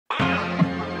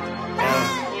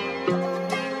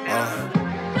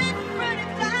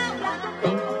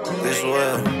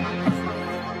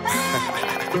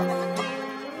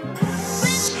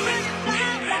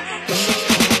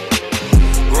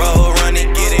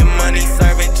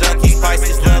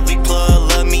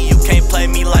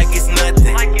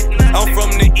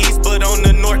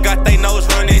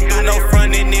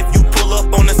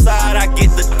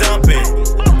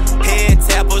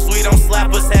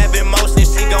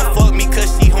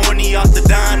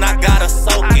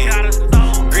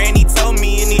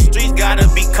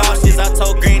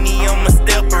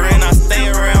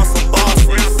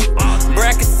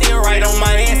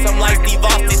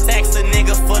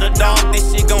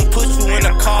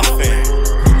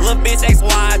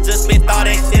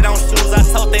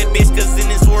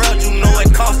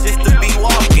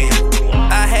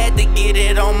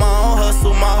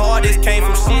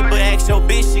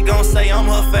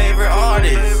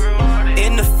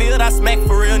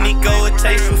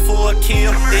chase you for a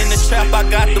kill. In the trap, I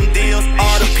got them deals.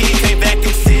 All the PK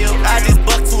vacuum sealed. I just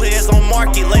bucked 2 heads on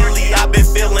market. Lately, I've been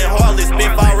feeling heartless.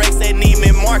 Been 5 racks at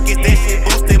Neiman Marcus. That shit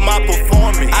boosted my performance.